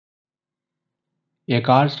A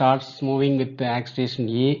car starts moving with the acceleration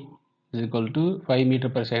A is equal to 5 meter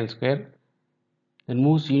per second square, then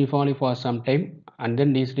moves uniformly for some time and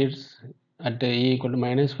then decelerates at A equal to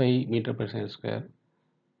minus 5 meter per second square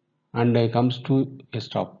and comes to a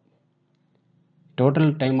stop. Total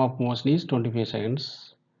time of motion is 25 seconds.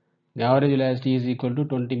 The average velocity is equal to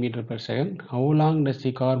 20 meter per second. How long does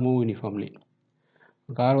the car move uniformly?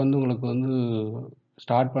 Car வந்து உங்களுக்கு வந்து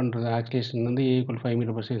start பண்ணுறது oscillation வந்து ஏ equal 5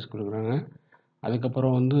 metre per second கொடுக்குறாங்க.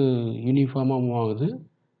 அதுக்கப்புறம் வந்து யூனிஃபார்மாக move ஆகுது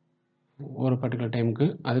ஒரு பர்டிகுலர் டைமுக்கு.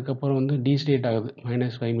 அதுக்கப்புறம் வந்து டீஸ்லேட் ஆகுது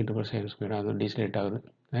minus 5 metre per second square, அது டீஸ்லேட் ஆகுது,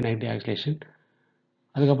 அது நெகட்டிவ் ஆக்சிலேஷன்.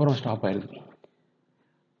 அதுக்கப்புறம் ஸ்டாப் ஆயிடுது.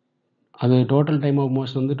 அது டோட்டல் டைம் ஆஃப்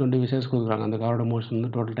மோஷன் வந்து 25 செகண்ட்ஸ் கொடுக்குறாங்க. அந்த காரோட மோஷன்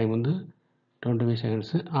வந்து டோட்டல் டைம் வந்து 25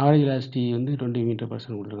 செகண்ட்ஸு. ஆவரேஜ் வெலாசிட்டி வந்து 20 மீட்டர் பர்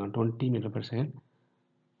செகண்ட் கொடுத்துருக்காங்க, 20 metre per second.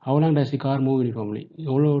 How long does the car move uniformly,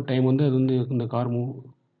 எவ்வளோ டைம் வந்து அது வந்து இந்த கார்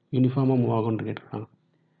யூனிஃபார்மாக மூவ் ஆகும்னு கேட்டிருக்காங்க.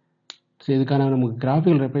 ஸோ இதுக்கான நமக்கு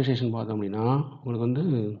கிராஃபிக்கல் ரெப்ரசன்டேஷன் பார்த்தோம் அப்படின்னா உங்களுக்கு வந்து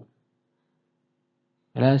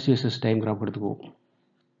வெலாசிட்டி வெர்சஸ் டைம் கிராஃப் எடுத்துக்குவோம்.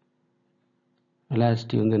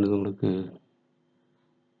 வெலாசிட்டி வந்து என்னது உங்களுக்கு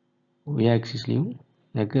ஒய் ஆக்சிஸ்லையும்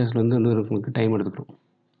எக்ஸ் ஆக்சிஸில் வந்து உங்களுக்கு டைம் எடுத்துக்கிறோம்.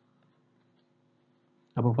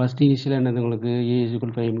 அப்போ ஃபஸ்ட் இனிஷியலாக என்னது உங்களுக்கு ஏ is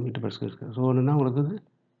equal 5 metre per second. So என்னன்னா உங்களுக்கு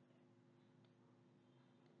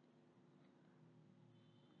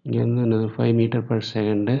இங்கே வந்து என்னது 5 metre per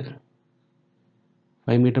second,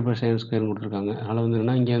 5 metre per second ஸ்கொயர்னு கொடுத்துருக்காங்க. அதனால் வந்து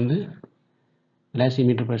என்னன்னா இங்கே வந்து velocity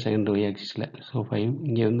metre per second Y ஆக்சிஸில். So 5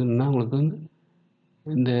 இங்கே வந்து என்னன்னா உங்களுக்கு வந்து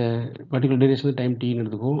இந்த பர்டிகுலர் டியூரேஷன் வந்து டைம் டீன்னு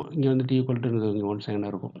எடுத்துக்கும். இங்கே வந்து டி ஈக்குவல் டு இங்கே 1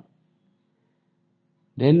 செகண்டாக இருக்கும்.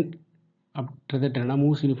 தென் ஆஃப்டர் தட் என்னன்னா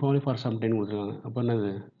moves uniformly for some time கொடுத்துருக்காங்க. அப்போ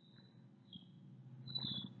என்னது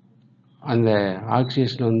அந்த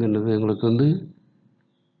ஆக்சிலேஷன் வந்து என்னது உங்களுக்கு வந்து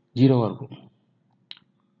 0வாக இருக்கும்.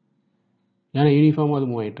 ஏன்னா யூனிஃபார்மாக அது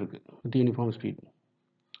மூவ் ஆகிட்டு இருக்கு with uniform speed.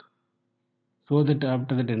 So that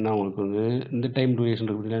after that என்ன உங்களுக்கு வந்து இந்த டைம் டூரேஷன்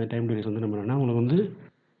இருக்குது. அந்த டைம் டூரேஷன் வந்து நம்ம என்னன்னா உங்களுக்கு வந்து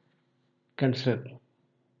கன்சிடர்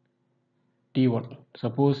T1.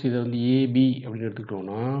 சப்போஸ் இதை வந்து ஏபி அப்படின்னு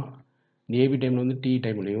எடுத்துக்கிட்டோம்னா இந்த ஏபி டைமில் வந்து டி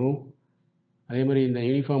டைம்லையும், அதே மாதிரி இந்த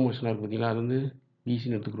யூனிஃபார்ம் மோஷனாக இருக்குது பார்த்தீங்களா, அது வந்து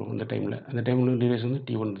பிசின்னு எடுத்துக்கிறோம். அந்த டைமில் டியூரேஷன் வந்து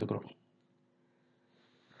T1 எடுத்துக்கிறோம்.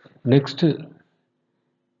 நெக்ஸ்ட்டு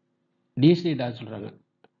டீஸ்லேட் ஆக சொல்கிறாங்க.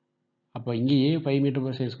 அப்போ இங்கே 5 மீட்டர்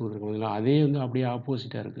பர் செகண்ட் கொடுத்துருக்கோம் பார்த்தீங்களா, அதே வந்து அப்படியே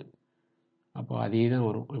ஆப்போசிட்டாக இருக்குது. அப்போ அதே தான்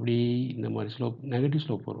வரும். இப்படி இந்த மாதிரி ஸ்லோப் நெகட்டிவ்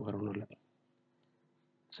ஸ்லோப் வரும், வேறு ஒன்றும் இல்லை.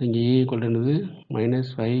 ஸோ இங்கே ஏ ஈக்குவல் என்னது minus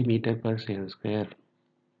 5 metre per second square.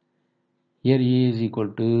 Here A is equal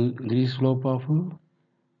to the slope of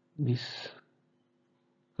this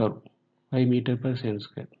curve 5 meter per second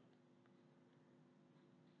square.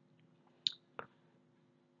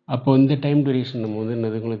 அப்போ இந்த டைம் டூரேஷன் நம்ம வந்து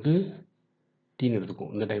என்னது உங்களுக்கு டீன்னு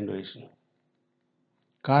எடுத்துக்கும். இந்த டைம் டூரேஷன்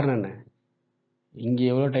காரணம் என்ன, இங்கே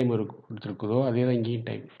எவ்வளோ டைம் கொடுத்துருக்குதோ அதே தான் இங்கேயும்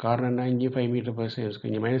டைம். காரணம் என்ன, இங்கேயும் 5 மீட்டர் பர் செகண்ட்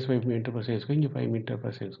ஸ்கொயர், இங்கே minus 5 metre per second square, இங்கே 5 metre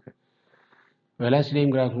per second square. Velocity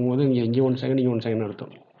time graph போது இங்கே 1 செகண்ட், இங்கே 1 செகண்ட்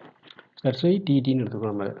அர்த்தம். தட்ஸ் வை டிடின்னு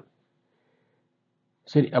எடுத்துக்கணும் நம்ம.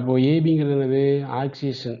 சரி, அப்போது ஏபிங்கிறது என்னது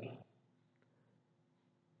ஆக்சிலேஷன்,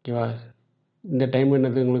 ஓகேவா. இந்த டைம்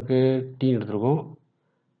என்னது உங்களுக்கு டீன்னு எடுத்துருக்கோம்.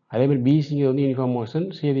 அதேமாதிரி பிசிங்கிறது வந்து uniform motion.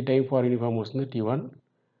 See the time for uniform motion வந்து T1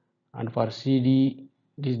 and for CD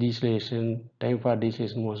this deceleration, time for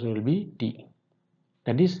deceleration motion will be T.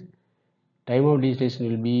 That is time of deceleration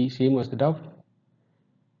will be same as that of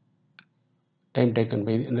time taken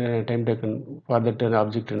for that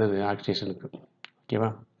object என்னது ஆக்சிலேஷனுக்கு, ஓகேவா.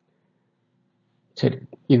 சரி,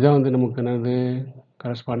 இதுதான் வந்து நமக்கு என்னது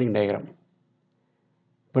corresponding diagram.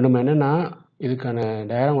 இப்போ நம்ம என்னென்னா இதுக்கான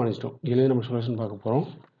டயக்ராம் வரைஞ்சிட்டோம். இதுலேருந்து நம்ம சொல்யூஷன் பார்க்க போகிறோம்.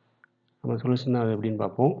 நம்ம சொல்யூஷன் அது எப்படின்னு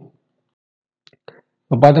பார்ப்போம்.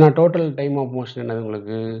 இப்போ பார்த்தோன்னா டோட்டல் டைம் ஆஃப் மோஷன் என்னது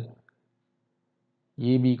உங்களுக்கு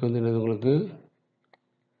ஏபிக்கு வந்து என்னது உங்களுக்கு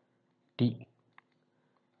டி,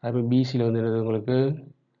 அதேமாதிரி பிசியில் வந்து என்னது உங்களுக்கு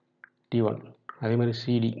T1, அதே மாதிரி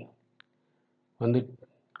சிடி வந்து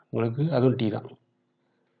உங்களுக்கு அதுவும் டி தான்.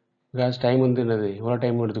 பிகாஸ் டைம் வந்து என்னது எவ்வளோ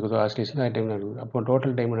டைம் எடுத்துக்குதோ ஆசிலேஷன் அது டைம் எடுக்குது. அப்போ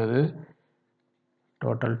டோட்டல் டைம் என்னது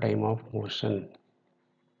total time of motion.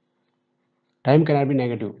 Time cannot be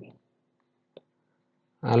negative,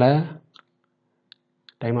 அதனால்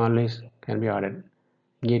time always can be added.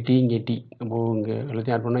 இங்கே டி, அப்போது இங்கே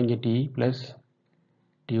எல்லாத்தையும் ஆட் பண்ணால் இங்கே D plus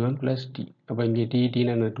T1 plus D. அப்போ இங்கே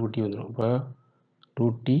டீனா 2T வந்துடும். அப்போ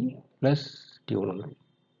 2T ப்ளஸ் T1 வந்துடும்.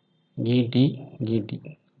 இங்கே டி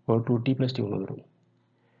இப்போ 2T ப்ளஸ் T1 வந்துடும்.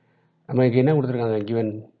 நமக்கு என்ன கொடுத்துருக்காங்க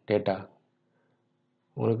கிவன் டேட்டா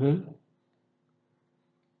உங்களுக்கு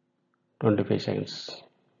 25 seconds.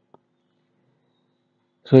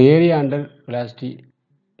 So area under velocity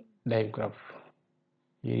diagram,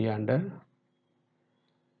 area under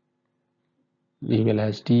the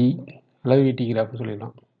velocity அல்லது VT கிராஃப்னு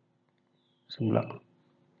சொல்லிடலாம் சிம்பிளாக.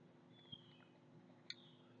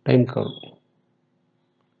 டைம் கர்வ்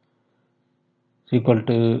ஈக்குவல்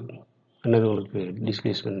டு என்னது உங்களுக்கு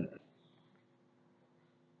டிஸ்பிளேஸ்மெண்ட்.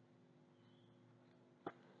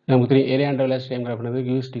 நமக்கு தெரியும் area under velocity time graph என்னது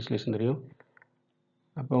கிவ்ஸ் டிஸ்பிளேஸ்மெண்ட் தெரியும்.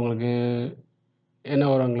 அப்போ உங்களுக்கு என்ன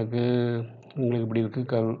வரும், உங்களுக்கு இப்படி இருக்குது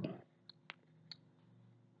கர்வ்.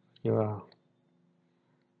 ஓகேவா?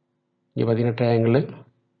 இங்கே பார்த்தீங்கன்னா ட்ரையாங்கிள்,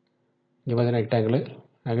 இங்கே பார்த்தீங்கன்னா ரெக்டாங்கிள்,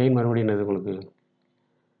 அகைன் மறுபடியும் என்னது உங்களுக்கு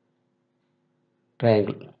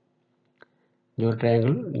ட்ரையாங்கிள். இங்கே ஒரு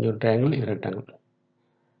ட்ரையாங்கிள், இங்கே ஒரு ட்ரையாங்கிள், இது ரெக்டாங்கிள்.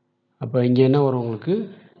 அப்போ இங்கே என்ன வரும் உங்களுக்கு,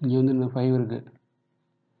 இங்கே வந்து இந்த 5 இருக்குது.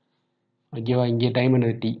 ஓகேவா? இங்கே டைம்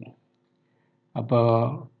என்னது T. அப்போ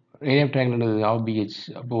ஏரியா ஆஃப் ட்ரையாங்கிள் என்னது ஆஃப் BH.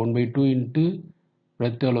 அப்போ 1/2 இன்ட்டு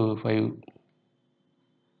பிரெத் அளவு 5.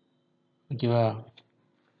 ஓகேவா?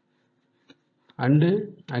 அண்டு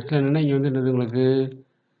ஆக்சுவலாக என்னென்னா இங்கே வந்து என்னது உங்களுக்கு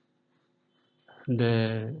இந்த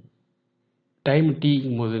டைம்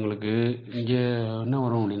Tங்கும் போது உங்களுக்கு இங்கே என்ன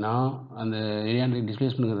வரும் அப்படின்னா அந்த ஏரியா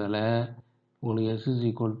டிஸ்பிளேஸ்மெண்ட்ங்கிறதால உங்களுக்கு S is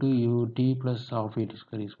equal to UT plus half IT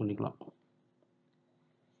square use பண்ணிக்கலாம்.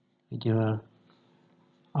 ஓகேவா?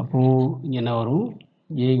 அப்போது இங்கே என்ன வரும்,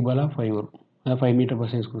 ஏக்கு பதிலாக 5 வரும். அதான் 5 மீட்டர்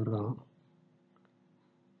பர் செகண்ட் கொடுத்துருக்காங்க.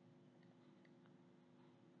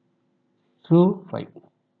 ஸோ 5.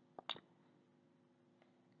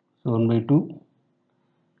 ஸோ 1/2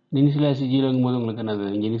 இனிஷியல் ஆசி 0ங்கும் போது உங்களுக்கு என்னது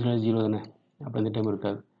இங்கே இனிஷியல் ஆசி 0 தானே, அப்போ இந்த டைம்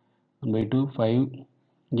இருக்காது. 1/2 5,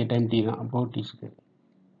 இங்கே டைம் T தான், அப்போது T ஸ்கொயர்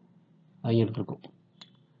அங்கே எடுத்துருக்கோம்.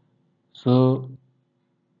 So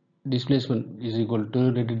displacement is equal to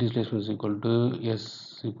rated displacement is equal to S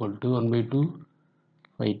equal to 1/2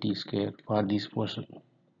 5T square for this portion.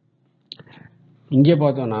 இங்கே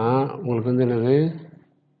பார்த்தோன்னா உங்களுக்கு வந்து என்னது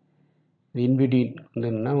in between வந்து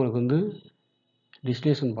என்னன்னா உங்களுக்கு வந்து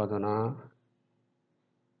displacement பார்த்தோன்னா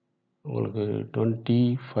உங்களுக்கு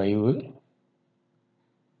 25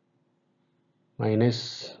 minus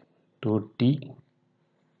 2T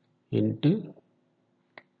into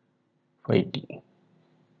 5T.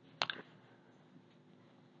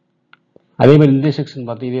 அதே மாதிரி இந்த செக்ஷன்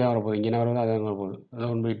பார்த்து இதே வரப்போகுது, இங்கே என்ன வரப்போகுது அதே வரப்போகுது.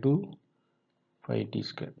 அதான் 1/2 5T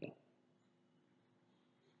square.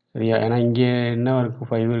 சரியா? ஏன்னா இங்கே என்ன இருக்குது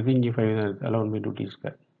 5 இருக்குது, இங்கே 5 தான் இருக்குது, அதெல்லாம் 1/2 T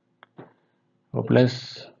square. இப்போ plus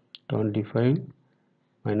 25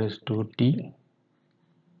 minus 2T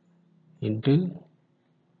into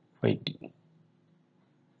 5T.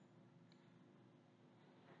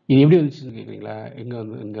 இது எப்படி வந்துச்சுன்னு கேட்குறீங்களா? எங்கே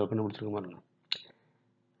வந்து இங்கே கண்டுபிடிச்சிருக்க பாருங்க.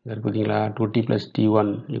 இங்கே இருக்கு பார்த்தீங்களா, 2T plus T1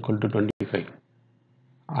 equal to 25.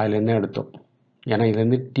 அதுலேருந்து எடுத்தோம், ஏன்னா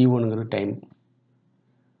இதுலேருந்து T1ங்கிறது டைம்.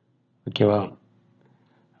 ஓகேவா?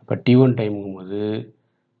 அப்போ T1 டைமுங்கும் போது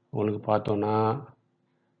உங்களுக்கு பார்த்தோன்னா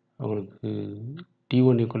உங்களுக்கு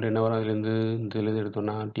T1 ஈக்குவல் டு என்ன வரும், அதுலேருந்து இதுலேருந்து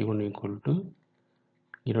எடுத்தோன்னா T1 ஈக்குவல் டு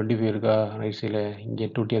 25 இருக்கா ரைட் சைடில், இங்கே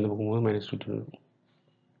 2T அந்த பக்கம் மைனஸ் 2T.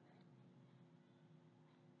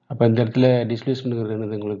 அப்போ இந்த இடத்துல டிஸ்பிளேஸ்மெண்ட்ங்கிறது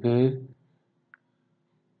என்னது உங்களுக்கு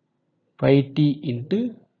 5T இன்ட்டு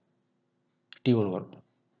T1 வரும்.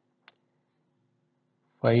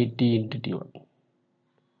 5T into T1.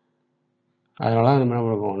 அதனால நம்ம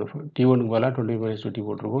என்ன பண்ணுவோம், T1க்கு பதிலாக 25 minus 2T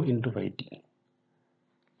போட்டிருக்கோம் இன்ட்டு 5T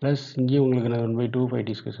ப்ளஸ் இங்கேயும் உங்களுக்கு என்ன 1/2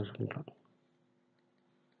 5T ஸ்கொயர் சப்ஸ்டிட்யூட் பண்ணிக்கலாம்.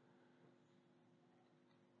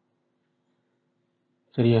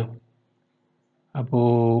 சரியா?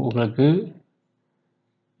 அப்போது உங்களுக்கு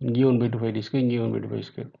இங்கேயும் 1/2 5T ஸ்கொயர், இங்கேயும் 1/2 5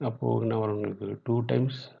 ஸ்கொயர். அப்போது என்ன வரும் உங்களுக்கு 2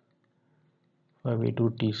 times 5/2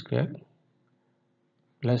 T square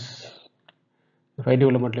plus 5T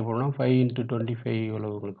உள்ள மட்டும் போடணும். 5 இன்ட்டு 25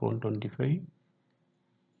 எவ்வளவு உங்களுக்கு 125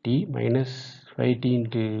 T minus 5T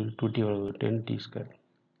into 2T எவ்வளவு 10T ஸ்கொயர்.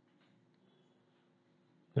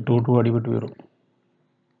 2 அடிபட்டு வரும்.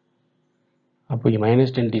 அப்போ இங்கே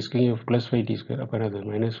மைனஸ் 10T ஸ்கொயர், இங்கே ப்ளஸ் 5T ஸ்கொயர். அப்போ என்னது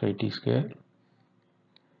மைனஸ் 5T ஸ்கொயர்.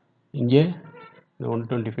 இங்கே இந்த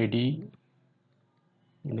 125T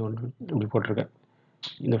இந்த 1 இப்படி போட்டிருக்கேன்.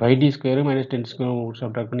 இந்த 5T square minus 10 square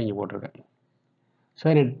subtract பண்ணி இங்கே போட்டிருக்கேன்.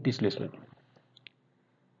 Sir net displacement.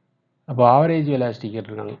 அப்போ ஆவரேஜ் வெலாசிட்டி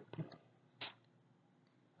கேட்டிருக்காங்க.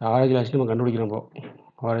 ஆவரேஜ் வெலாசிட்டி நம்ம கண்டுபிடிக்கிறோம்.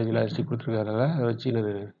 ஆவரேஜ் வெலாசிட்டி கொடுத்துருக்கிறதால அதை வச்சு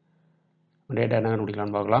என்னது டேட்டா என்ன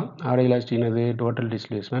கண்டுபிடிக்கலாம்னு பார்க்கலாம். ஆவரேஜ் வெலாசிட்டி என்னது total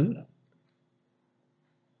displacement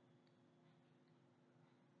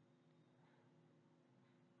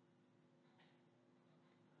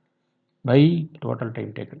by total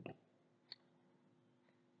time taken.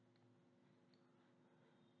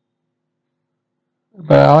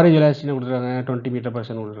 இப்போ ஆவரேஜ் வெலாசிட்டி கொடுத்துருக்காங்க 20 மீட்டர் பர்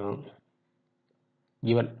செகண்ட் கொடுத்துருக்காங்க.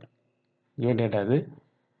 given டேட்டா இது.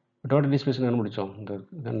 டோட்டல் டிஸ்பிளேஸ்மெண்ட் கண்டுபிடிச்சோம்.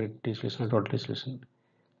 இந்த net displacement total displacement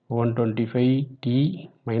 125T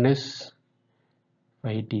minus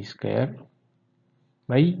 5t square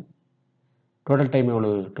by total time எவ்வளோ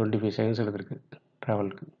 25 செகண்ட்ஸ் எடுத்துருக்கு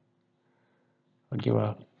ட்ராவலுக்கு. ஓகேவா?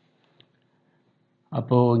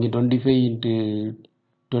 அப்போது இங்கே 25 ×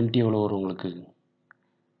 20 எவ்வளோ வரும் உங்களுக்கு?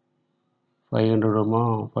 500 வருமா?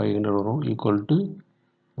 500 வரும், equal to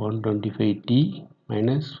 125t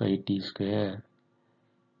minus 5t square.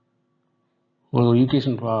 உங்களுக்கு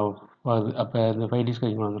ஈக்குவேஷன் ஆகுது. அப்போ இந்த 5t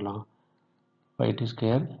square இங்கே வந்துடலாம். 5t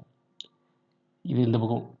square இது இந்த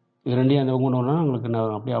பக்கம், இது ரெண்டையும் அந்த பக்கம் கொண்டு வரணும்னா உங்களுக்கு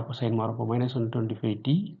நான் அப்படியே ஆப்போசிட் சைன் மாறப்போ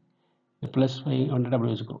 -125t ப்ளஸ் 500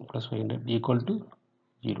 அப்படி வச்சுக்கோம், ப்ளஸ் 500 ஈக்குவல் டு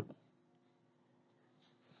 0.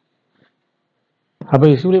 அப்போ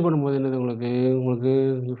சிம்ப்ளை பண்ணும்போது என்னது உங்களுக்கு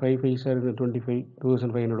 5 5 சார் 25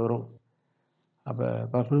 2500 வரும். அப்போ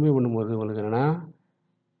சிம்ப்ளை பண்ணும்போது உங்களுக்கு என்னென்னா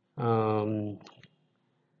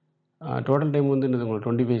டோட்டல் டைம் வந்து என்னது உங்களுக்கு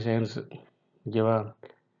 25 செகண்ட்ஸ். ஓகேவா?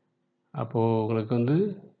 அப்போது உங்களுக்கு வந்து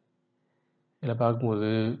இதில் பார்க்கும்போது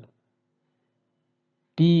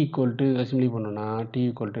t ஈக்குவல் டு சிம்ப்ளை பண்ணோன்னா t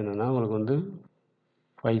ஈக்குவல் டு என்னென்னா உங்களுக்கு வந்து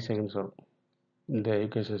 5 செகண்ட்ஸ் வரும் இந்த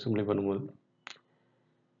ஈக்குவேஷன் சிம்ப்ளை பண்ணும்போது.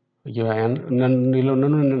 ஓகேவா? இதில்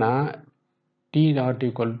ஒன்று என்னென்னா t நாட்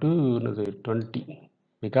ஈக்குவல் டு என்னது 20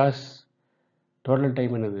 பிகாஸ் டோட்டல்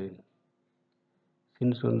டைம் என்னது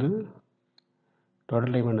சின்ஸ் வந்து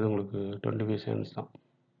டோட்டல் டைம் என்னது உங்களுக்கு 25 செகண்ட்ஸ் தான்.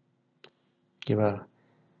 ஓகேவா?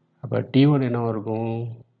 அப்போ t1 என்னவாக இருக்கும்?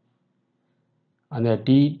 அந்த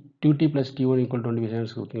t2t plus t1 equal 25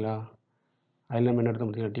 seconds ஓகேங்களா? அதில் நம்ம என்ன எடுத்தோம்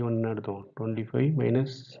பார்த்தீங்கன்னா t1 என்ன எடுத்தோம் 25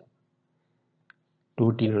 மைனஸ்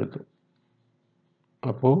 2t எடுத்தோம்.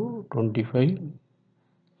 அப்போது 25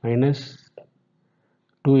 மைனஸ்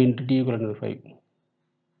 2 × t ஈக்குவல் 5.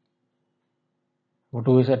 அப்போ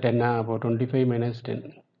 2 is 10. அப்போ 25 minus 10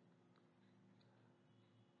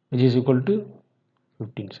 which is equal to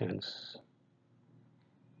 15 seconds.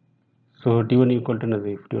 So t1 equal to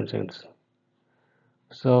 51 seconds.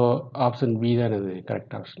 So option B is the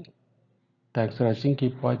correct option. Thanks for watching.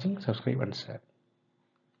 Keep watching. Subscribe and share.